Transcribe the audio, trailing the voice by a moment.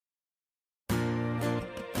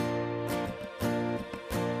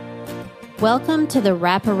Welcome to the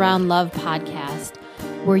Wraparound Love podcast,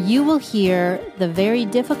 where you will hear the very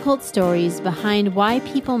difficult stories behind why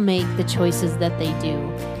people make the choices that they do.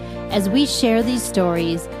 As we share these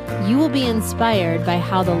stories, you will be inspired by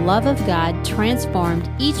how the love of God transformed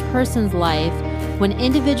each person's life when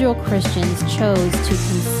individual Christians chose to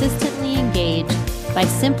consistently engage by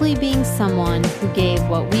simply being someone who gave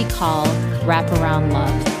what we call wraparound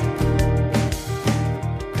love.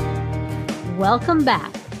 Welcome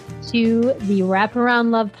back to the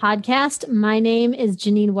Wraparound Love podcast. My name is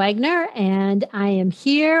Janine Wagner, and I am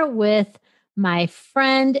here with my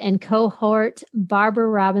friend and cohort, Barbara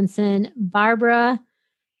Robinson. Barbara,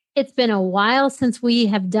 it's been a while since we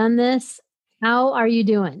have done this. How are you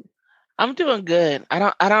doing? I'm doing good.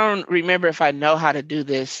 I don't remember if I know how to do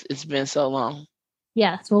this. It's been so long.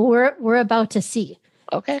 Yes, well, we're about to see.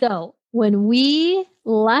 Okay. So when we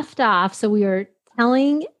left off, so we were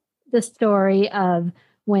telling the story of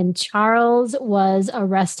when Charles was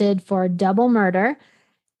arrested for double murder.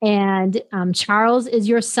 And Charles is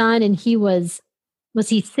your son, and he was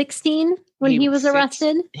he 16 when he was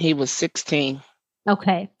arrested? He was 16.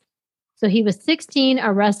 Okay. So he was 16,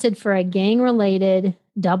 arrested for a gang-related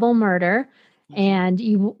double murder. And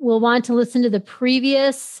you will want to listen to the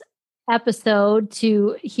previous episode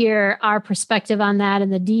to hear our perspective on that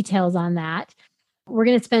and the details on that. We're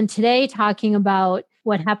going to spend today talking about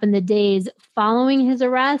what happened the days following his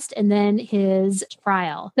arrest and then his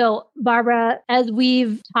trial. So, Barbara, as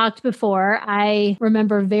we've talked before, I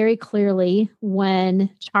remember very clearly when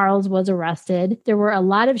Charles was arrested, there were a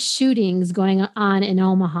lot of shootings going on in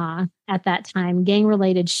Omaha at that time,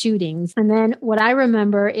 gang-related shootings. And then what I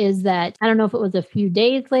remember is that, I don't know if it was a few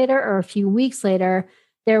days later or a few weeks later,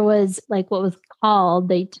 there was like what was called,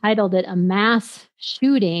 they titled it a mass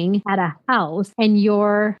shooting at a house, and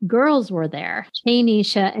your girls were there,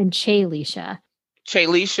 Chaynisha and Chaylisha.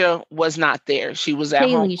 Chaylisha was not there. She was at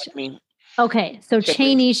home with me. Okay, so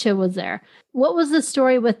Chaynisha was there. What was the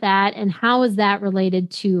story with that, and how is that related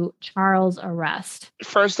to Charles' arrest?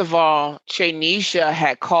 First of all, Chaynisha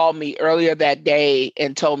had called me earlier that day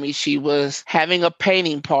and told me she was having a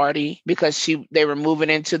painting party because they were moving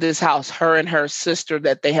into this house, her and her sister,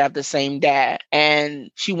 that they have the same dad.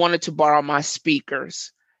 And she wanted to borrow my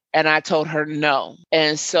speakers. And I told her no.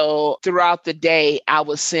 And so throughout the day, I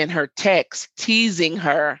would send her texts teasing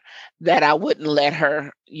her that I wouldn't let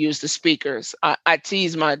her use the speakers. I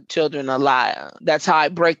tease my children a lot. That's how I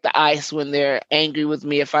break the ice when they're angry with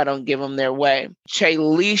me if I don't give them their way.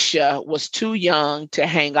 Chaylisha was too young to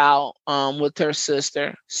hang out with her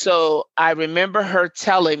sister. So I remember her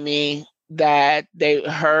telling me that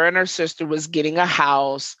her and her sister was getting a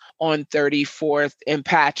house on 34th and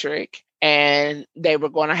Patrick, and they were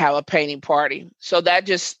going to have a painting party. So that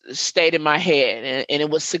just stayed in my head, and it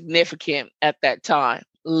was significant at that time.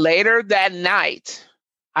 Later that night,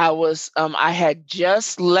 I had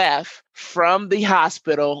just left from the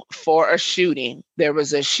hospital for a shooting. There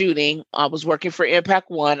was a shooting. I was working for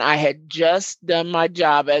Impact One. I had just done my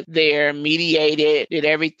job there, mediated, did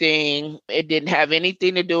everything. It didn't have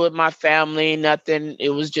anything to do with my family, nothing. It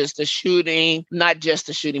was just a shooting, not just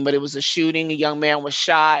a shooting, but it was a shooting. A young man was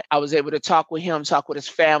shot. I was able to talk with him, talk with his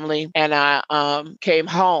family, and I came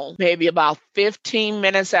home. Maybe about 15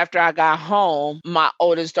 minutes after I got home, my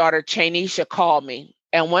oldest daughter, Chaynisha, called me.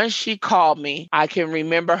 And when she called me, I can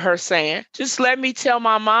remember her saying, "Just let me tell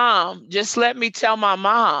my mom. Just let me tell my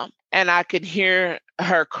mom." And I could hear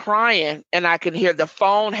her crying, and I could hear the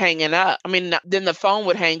phone hanging up. Then the phone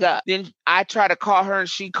would hang up. Then I tried to call her, and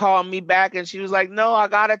she called me back, and she was like, "No, I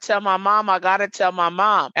got to tell my mom. I got to tell my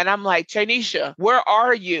mom." And I'm like, "Chaynisha, where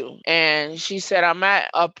are you?" And she said, "I'm at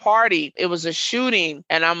a party. It was a shooting."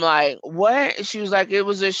 And I'm like, "What?" She was like, "It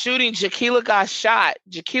was a shooting. Jaquila got shot.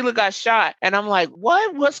 Jaquila got shot." And I'm like,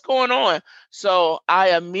 "What? What's going on?" So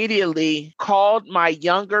I immediately called my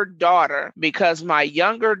younger daughter because my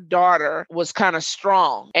younger daughter was kind of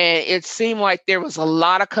strong, and it seemed like there was a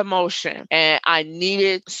lot of commotion and I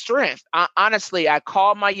needed strength. Honestly, I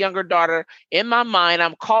called my younger daughter. In my mind,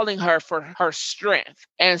 I'm calling her for her strength.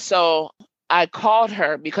 And so I called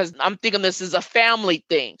her because I'm thinking this is a family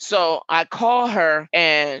thing. So I call her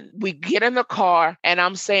and we get in the car and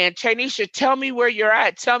I'm saying, "Chaynisha, tell me where you're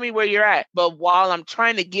at. Tell me where you're at." But while I'm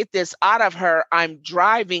trying to get this out of her, I'm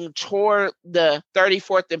driving toward the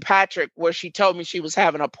 34th and Patrick where she told me she was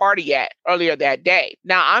having a party at earlier that day.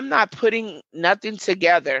 Now, I'm not putting nothing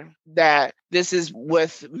together that this is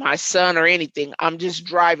with my son or anything. I'm just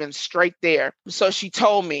driving straight there. So she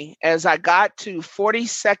told me as I got to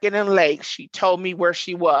 42nd and Lake, she told me where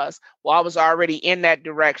she was. Well, I was already in that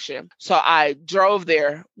direction. So I drove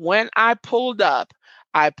there. When I pulled up,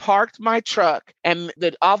 I parked my truck and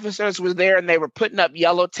the officers were there and they were putting up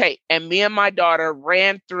yellow tape. And me and my daughter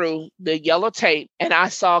ran through the yellow tape and I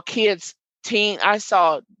saw I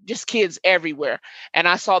saw just kids everywhere. And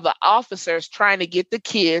I saw the officers trying to get the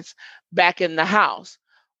kids back in the house.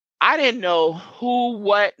 I didn't know who,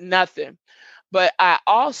 what, nothing. But I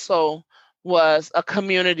also was a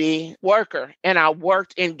community worker and I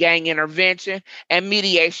worked in gang intervention and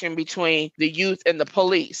mediation between the youth and the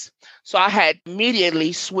police. So I had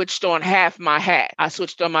immediately switched on half my hat. I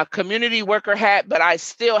switched on my community worker hat, but I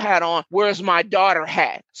still had on where's my daughter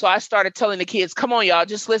hat. So I started telling the kids, come on, y'all,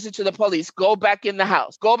 just listen to the police. Go back in the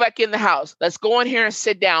house. Go back in the house. Let's go in here and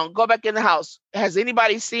sit down. Go back in the house. Has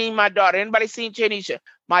anybody seen my daughter? Anybody seen Janisha?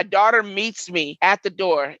 My daughter meets me at the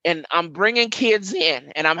door and I'm bringing kids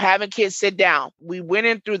in and I'm having kids sit down. We went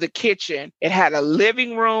in through the kitchen. It had a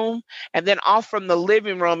living room. And then off from the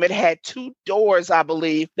living room, it had two doors, I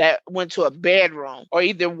believe, that went to a bedroom, or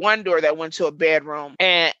either one door that went to a bedroom.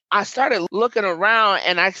 And I started looking around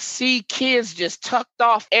and I see kids just tucked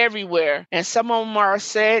off everywhere. And some of them are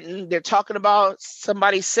sitting, they're talking about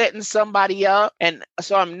somebody setting somebody up. And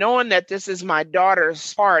so I'm knowing that this is my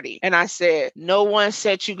daughter's party. And I said, no one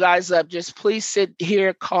set you guys up. Just please sit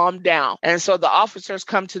here, calm down. And so the officers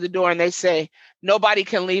come to the door and they say, nobody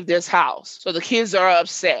can leave this house. So the kids are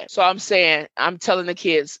upset. So I'm telling the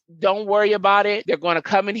kids, don't worry about it. They're going to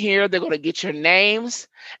come in here. They're going to get your names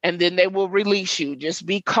and then they will release you. Just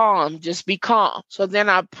be calm. Just be calm. So then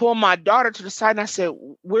I pull my daughter to the side and I said,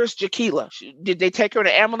 where's Jaquila? Did they take her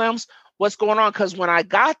to ambulance? What's going on? Because when I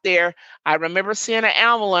got there, I remember seeing an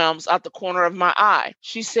ambulance out the corner of my eye.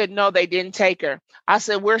 She said, no, they didn't take her. I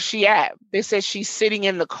said, where's she at? They said, she's sitting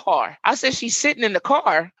in the car. I said, she's sitting in the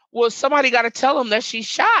car? Well, somebody got to tell them that she's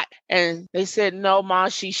shot. And they said, no, Mom,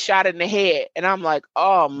 she's shot in the head. And I'm like,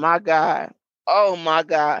 oh, my God. Oh, my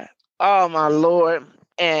God. Oh, my Lord.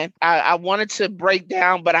 And I wanted to break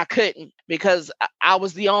down, but I couldn't because I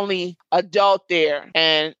was the only adult there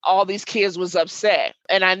and all these kids was upset.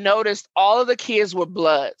 And I noticed all of the kids were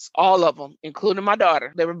Bloods, all of them, including my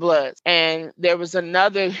daughter. They were Bloods. And there was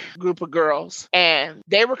another group of girls and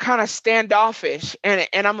they were kind of standoffish. And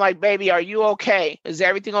I'm like, baby, are you okay? Is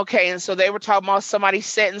everything okay? And so they were talking about somebody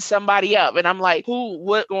setting somebody up. And I'm like,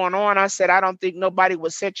 what going on? I said, I don't think nobody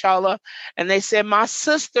would set y'all up. And they said, my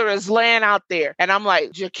sister is laying out there. And I'm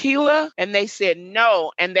like, Jaquila? And they said,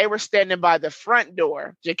 no. And they were standing by the front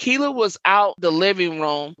door. Jaquila was out the living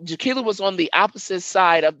room. Jaquila was on the opposite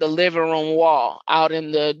side of the living room wall, out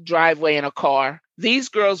in the driveway in a car. These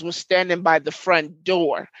girls were standing by the front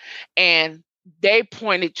door and they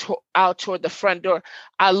pointed out toward the front door.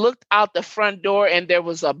 I looked out the front door and there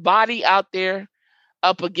was a body out there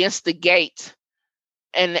up against the gate.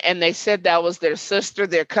 And they said that was their sister,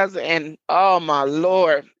 their cousin. And oh my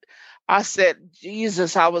Lord. I said,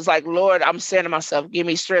 Jesus, I was like, Lord, I'm saying to myself, give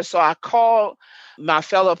me strength. So I called my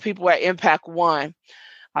fellow people at Impact One.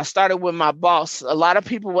 I started with my boss. A lot of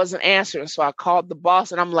people wasn't answering. So I called the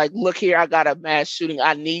boss and I'm like, look here, I got a mass shooting.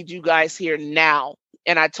 I need you guys here now.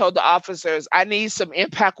 And I told the officers, I need some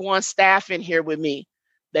Impact One staff in here with me.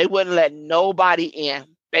 They wouldn't let nobody in.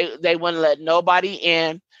 They wouldn't let nobody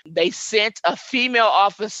in. They sent a female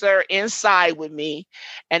officer inside with me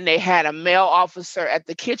and they had a male officer at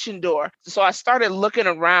the kitchen door. So I started looking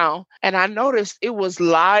around and I noticed it was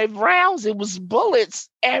live rounds. It was bullets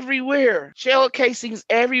everywhere, shell casings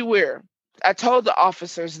everywhere. I told the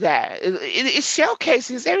officers that it's shell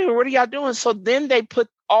casings everywhere. What are y'all doing? So then they put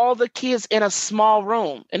all the kids in a small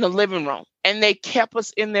room, in the living room. And they kept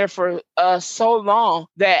us in there for so long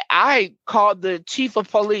that I called the chief of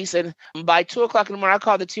police. And by 2:00 in the morning, I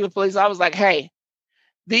called the chief of police. I was like, hey,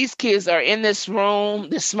 these kids are in this room,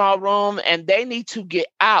 this small room, and they need to get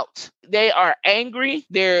out. They are angry.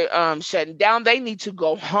 They're shutting down. They need to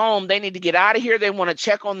go home. They need to get out of here. They want to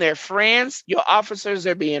check on their friends. Your officers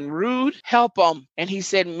are being rude. Help them. And he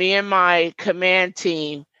said, me and my command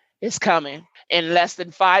team is coming. In less than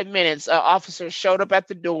 5 minutes, an officer showed up at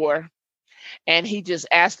the door. And he just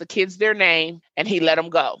asked the kids their name and he let them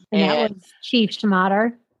go. And that was Chief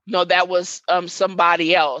Schmatter? No, that was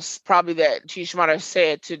somebody else, probably that Chief Schmatter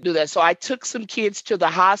said to do that. So I took some kids to the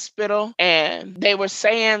hospital and they were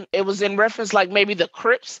saying it was in reference like maybe the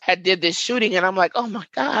Crips had did this shooting. And I'm like, oh my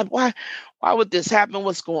God, why would this happen?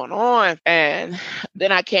 What's going on? And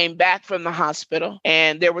then I came back from the hospital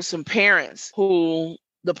and there were some parents who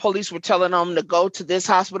the police were telling them to go to this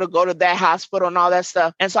hospital, go to that hospital and all that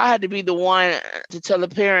stuff. And so I had to be the one to tell the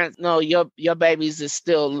parents, no, your babies is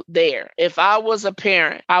still there. If I was a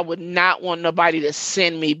parent, I would not want nobody to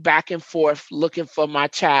send me back and forth looking for my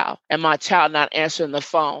child and my child not answering the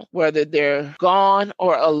phone, whether they're gone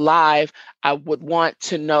or alive. I would want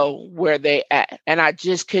to know where they at. And I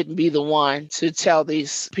just couldn't be the one to tell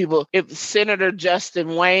these people. If Senator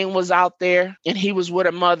Justin Wayne was out there and he was with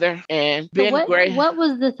a mother and Ben Gray. What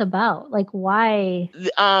was this about? Like, why?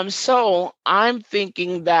 So I'm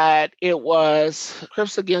thinking that it was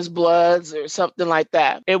Crips Against Bloods or something like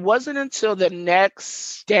that. It wasn't until the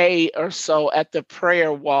next day or so at the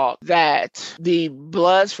prayer walk that the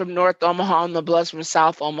Bloods from North Omaha and the Bloods from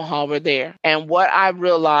South Omaha were there. And what I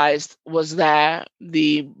realized was that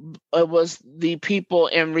it was the people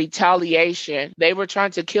in retaliation. They were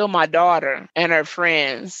trying to kill my daughter and her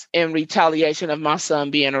friends in retaliation of my son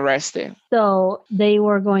being arrested. So they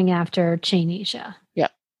were going after Chainisha.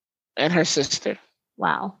 Yep. And her sister.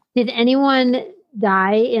 Wow. Did anyone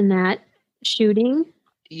die in that shooting?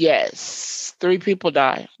 Yes. 3 people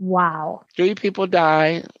died. Wow. 3 people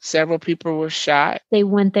died. Several people were shot. They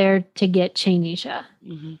went there to get Chainisha.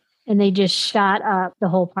 Mm-hmm. And they just shot up the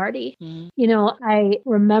whole party. Mm-hmm. You know, I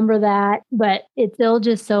remember that, but it's still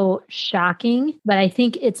just so shocking. But I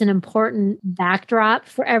think it's an important backdrop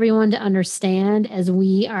for everyone to understand as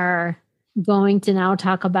we are going to now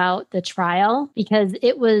talk about the trial, because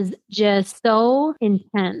it was just so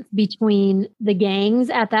intense between the gangs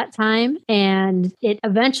at that time, and it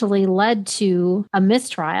eventually led to a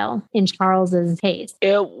mistrial in Charles's case.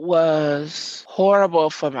 It was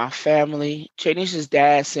horrible for my family. Chainisha's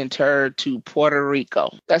dad sent her to Puerto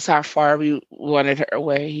Rico. That's how far we wanted her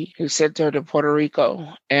away. He sent her to Puerto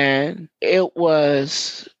Rico, and it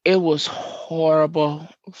was horrible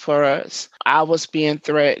for us. I was being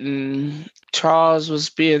threatened. Charles was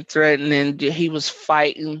being threatened, and he was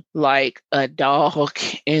fighting like a dog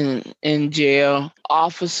in jail.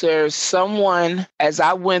 Officers, someone, as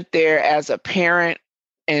I went there as a parent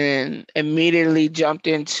and immediately jumped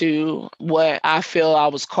into what I feel I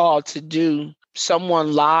was called to do,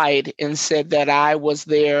 someone lied and said that I was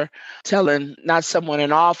there telling, not someone,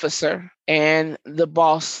 an officer, and the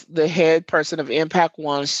boss, the head person of Impact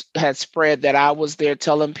One, had spread that I was there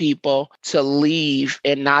telling people to leave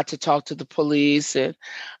and not to talk to the police, and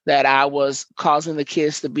that I was causing the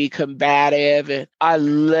kids to be combative. And I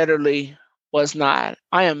literally was not.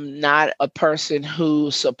 I am not a person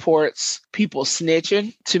who supports people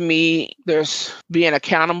snitching. To me, there's being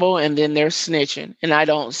accountable and then there's snitching. And I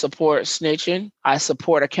don't support snitching. I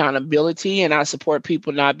support accountability, and I support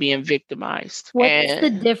people not being victimized. What's the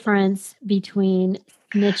difference between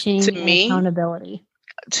snitching and accountability?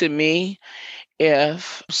 To me,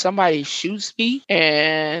 if somebody shoots me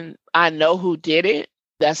and I know who did it,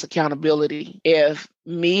 that's accountability. If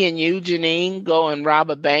me and you, Janine, go and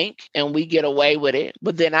rob a bank and we get away with it,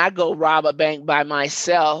 but then I go rob a bank by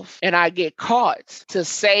myself and I get caught, to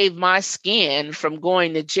save my skin from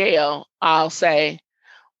going to jail, I'll say,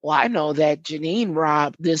 well, I know that Janine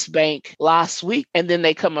robbed this bank last week, and then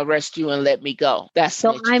they come arrest you and let me go. That's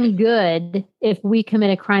so snitching. I'm good if we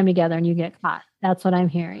commit a crime together and you get caught. That's what I'm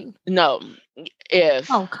hearing. No.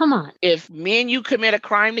 Oh, come on. If me and you commit a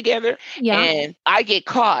crime together, and I get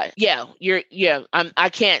caught,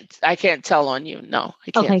 I can't tell on you. No,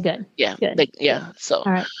 I can't. Okay, good. Yeah. Good. So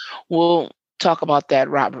all right. We'll talk about that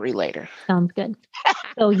robbery later. Sounds good.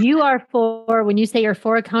 So you are for, when you say you're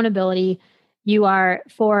for accountability, you are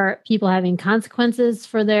for people having consequences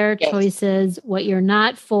for their choices. What you're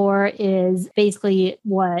not for is basically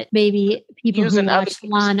what maybe people who watch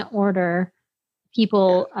Law and Order,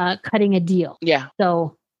 people cutting a deal. Yeah.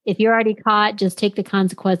 So if you're already caught, just take the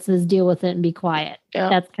consequences, deal with it, and be quiet. Yeah.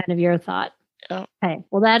 That's kind of your thought. Yeah. Okay.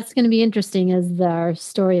 Well, that's going to be interesting as our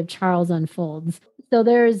story of Charles unfolds. So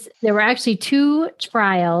there were actually 2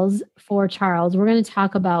 trials for Charles. We're going to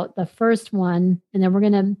talk about the first one, and then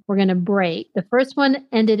we're going to break. The first one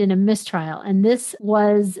ended in a mistrial, and this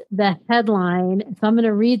was the headline. So I'm going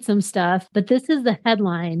to read some stuff, but this is the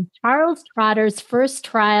headline. Charles Trotter's first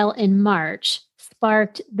trial in March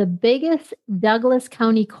sparked the biggest Douglas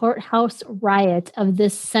County courthouse riot of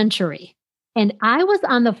this century. And I was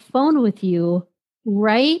on the phone with you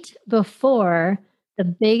right before the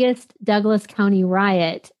biggest Douglas County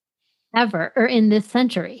riot ever, or in this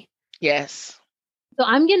century. Yes. So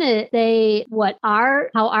I'm going to say how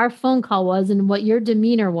our phone call was and what your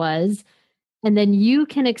demeanor was, and then you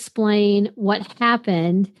can explain what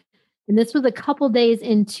happened. And this was a couple days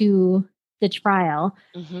into the trial,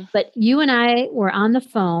 but you and I were on the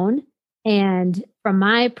phone, and from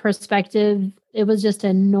my perspective, it was just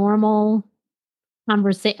a normal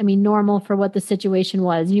normal for what the situation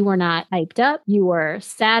was. You were not hyped up. You were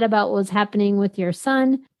sad about what was happening with your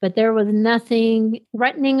son, but there was nothing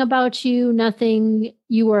threatening about you, nothing.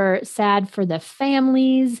 You were sad for the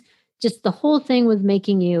families. Just the whole thing was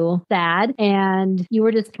making you sad, and you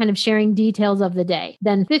were just kind of sharing details of the day.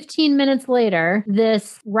 Then 15 minutes later,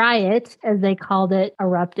 this riot, as they called it,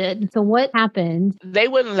 erupted. So what happened? They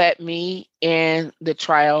wouldn't let me in the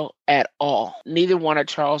trial at all, neither one of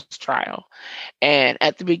Charles' trial. And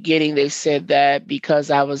at the beginning, they said that because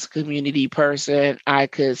I was a community person, I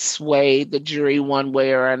could sway the jury one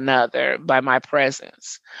way or another by my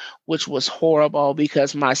presence, which was horrible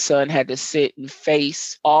because my son had to sit and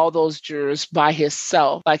face all those jurors by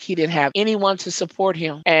himself, like he didn't have anyone to support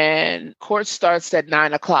him. And court starts at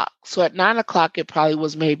 9:00. So at 9:00, it probably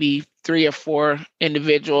was maybe 3 or 4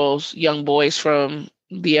 individuals, young boys from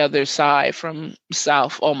the other side, from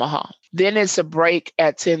South Omaha. Then it's a break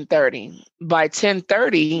at 10:30. By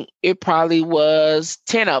 10:30, it probably was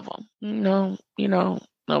 10 of them.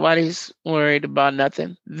 Nobody's worried about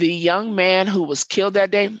nothing. The young man who was killed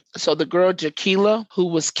that day, so the girl Jaquila, who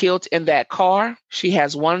was killed in that car, she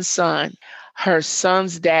has one son. Her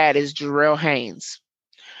son's dad is Jarrell Haynes.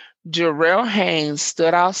 Jarrell Haynes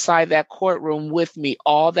stood outside that courtroom with me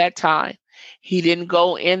all that time. He didn't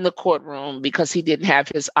go in the courtroom because he didn't have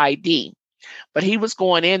his ID, but he was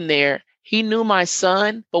going in there. He knew my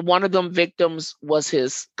son, but one of them victims was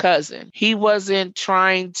his cousin. He wasn't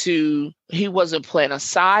playing a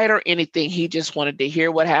side or anything. He just wanted to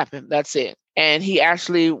hear what happened. That's it. And he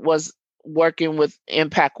actually was working with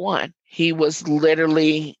Impact One. He was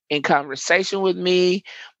literally in conversation with me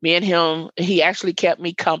and him. He actually kept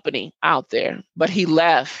me company out there, but he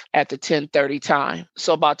left at the 10:30 time.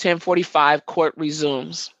 So about 10:45, court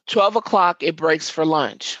resumes. 12:00, it breaks for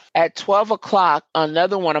lunch. At 12:00,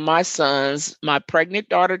 another one of my sons, my pregnant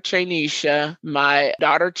daughter, Chainisha, my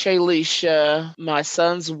daughter, Chalisha, my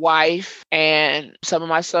son's wife, and some of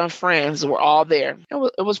my son's friends were all there.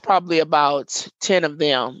 It was probably about 10 of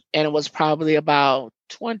them, and it was probably about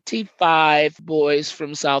 25 boys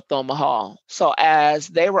from South Omaha. So as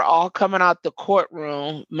they were all coming out the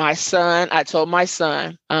courtroom, I told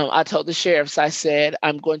the sheriffs, I said,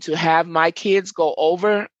 I'm going to have my kids go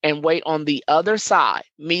over and wait on the other side.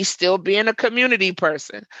 Me still being a community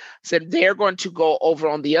person, said they're going to go over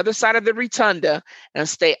on the other side of the rotunda and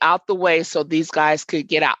stay out the way so these guys could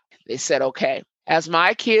get out. They said, okay. As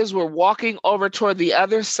my kids were walking over toward the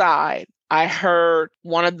other side, I heard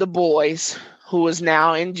one of the boys who is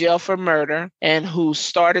now in jail for murder and who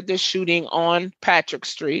started the shooting on Patrick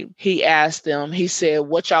Street. He asked them, he said,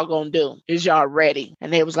 what y'all gonna do? Is y'all ready?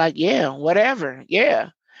 And they was like, yeah, whatever.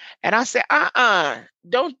 Yeah. And I said,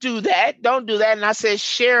 don't do that. Don't do that. And I said,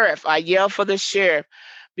 sheriff, I yelled for the sheriff.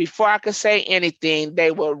 Before I could say anything,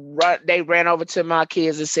 they ran over to my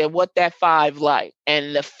kids and said, what that 5 like?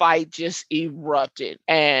 And the fight just erupted.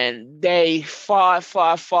 And they fought.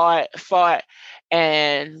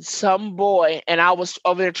 And some boy, and I was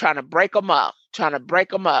over there trying to break them up.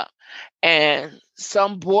 And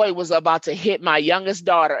some boy was about to hit my youngest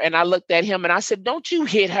daughter. And I looked at him and I said, don't you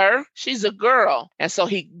hit her. She's a girl. And so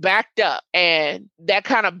he backed up, and that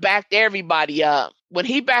kind of backed everybody up. When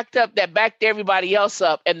he backed up, that backed everybody else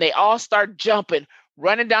up, and they all start jumping,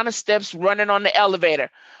 running down the steps, running on the elevator.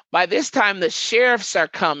 By this time, the sheriffs are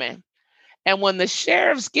coming. And when the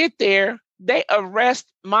sheriffs get there, they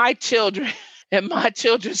arrest my children and my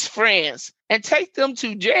children's friends and take them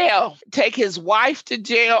to jail, take his wife to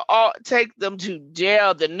jail, take them to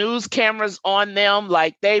jail, the news cameras on them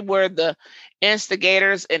like they were the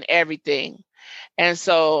instigators and everything. And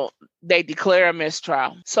so they declare a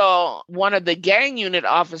mistrial. So one of the gang unit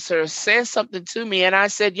officers said something to me, and I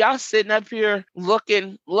said, y'all sitting up here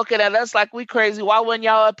looking at us like we crazy. Why weren't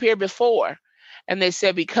y'all up here before? And they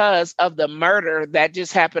said, because of the murder that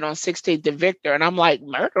just happened on 16th and Victor. And I'm like,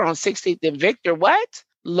 murder on 16th and Victor? What?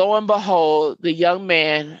 Lo and behold, the young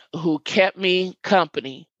man who kept me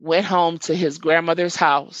company went home to his grandmother's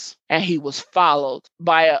house, and he was followed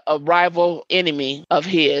by a rival enemy of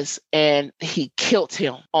his, and he killed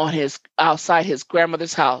him outside his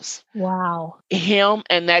grandmother's house. Wow. Him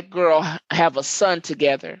and that girl have a son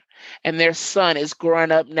together, and their son is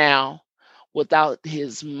growing up now without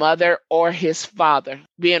his mother or his father,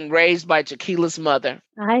 being raised by Jaquila's mother.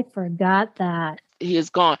 I forgot that. He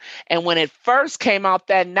is gone. And when it first came out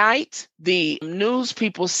that night, the news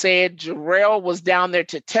people said Jarrell was down there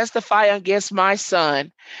to testify against my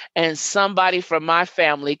son, and somebody from my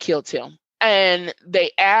family killed him. And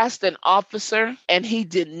they asked an officer, and he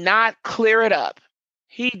did not clear it up.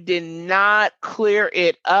 He did not clear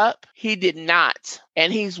it up. He did not.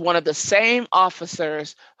 And he's one of the same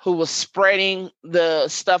officers who was spreading the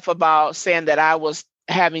stuff about saying that I was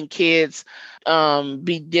having kids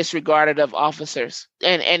be disregarded of officers.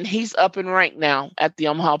 And he's up in rank now at the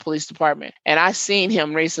Omaha Police Department. And I seen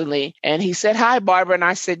him recently and he said, "Hi, Barbara." And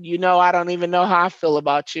I said, I don't even know how I feel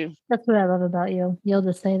about you. That's what I love about you. You'll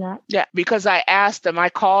just say that. Yeah, because I asked him, I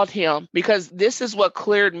called him, because this is what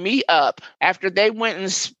cleared me up. After they went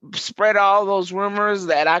and spread all those rumors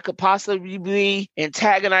that I could possibly be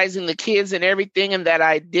antagonizing the kids and everything, and that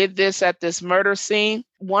I did this at this murder scene.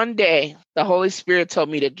 One day, the Holy Spirit told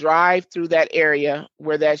me to drive through that area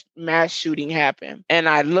where that mass shooting happened. And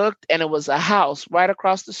I looked and it was a house right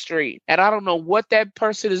across the street. And I don't know what that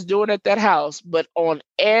person is doing at that house, but on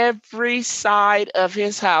every side of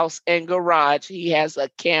his house and garage, he has a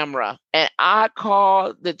camera. And I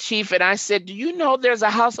called the chief and I said, "Do you know there's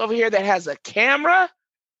a house over here that has a camera?"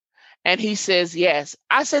 And he says, "Yes."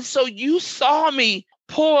 I said, "So you saw me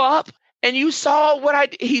pull up and you saw what I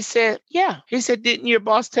did?" He said, "Yeah." He said, "Didn't your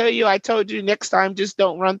boss tell you? I told you next time, just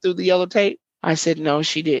don't run through the yellow tape." I said, "No,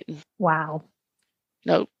 she didn't." Wow.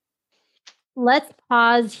 Nope. Let's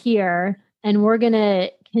pause here and we're going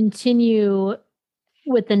to continue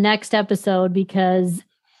with the next episode because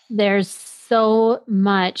there's so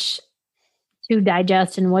much to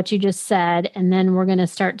digest in what you just said. And then we're going to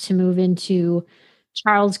start to move into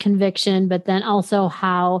Charles' conviction, but then also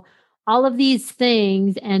how all of these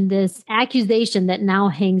things and this accusation that now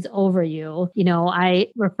hangs over you, I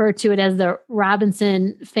refer to it as the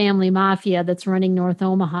Robinson family mafia that's running North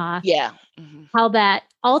Omaha. Yeah. Mm-hmm. How that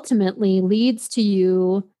ultimately leads to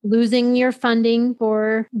you losing your funding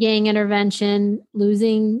for gang intervention,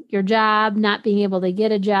 losing your job, not being able to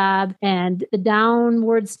get a job, and the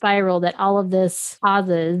downward spiral that all of this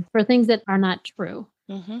causes for things that are not true.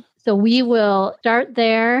 Mm-hmm. So we will start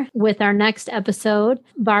there with our next episode.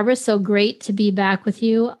 Barbara, so great to be back with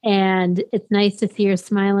you. And it's nice to see your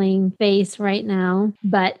smiling face right now.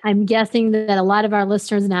 But I'm guessing that a lot of our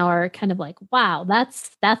listeners now are kind of like, wow,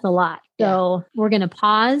 that's a lot. So we're going to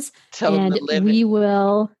pause and we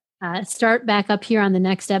will start back up here on the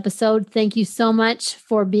next episode. Thank you so much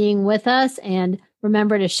for being with us. And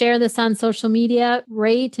remember to share this on social media,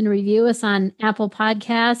 rate and review us on Apple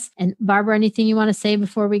Podcasts. And Barbara, anything you want to say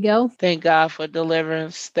before we go? Thank God for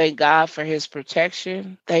deliverance. Thank God for his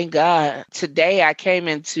protection. Thank God. Today I came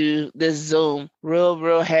into this Zoom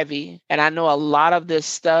real heavy. And I know a lot of this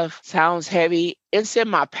stuff sounds heavy. It's in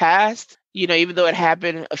my past, even though it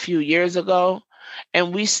happened a few years ago.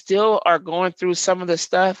 And we still are going through some of the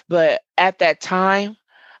stuff. But at that time,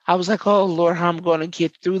 I was like, "Oh, Lord, how I'm going to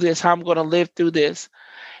get through this, how I'm going to live through this."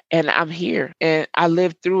 And I'm here and I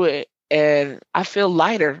lived through it. And I feel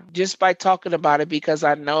lighter just by talking about it because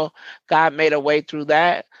I know God made a way through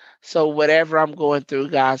that. So whatever I'm going through,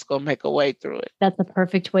 God's going to make a way through it. That's a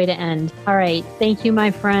perfect way to end. All right. Thank you,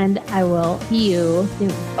 my friend. I will see you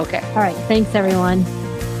soon. Okay. All right. Thanks, everyone.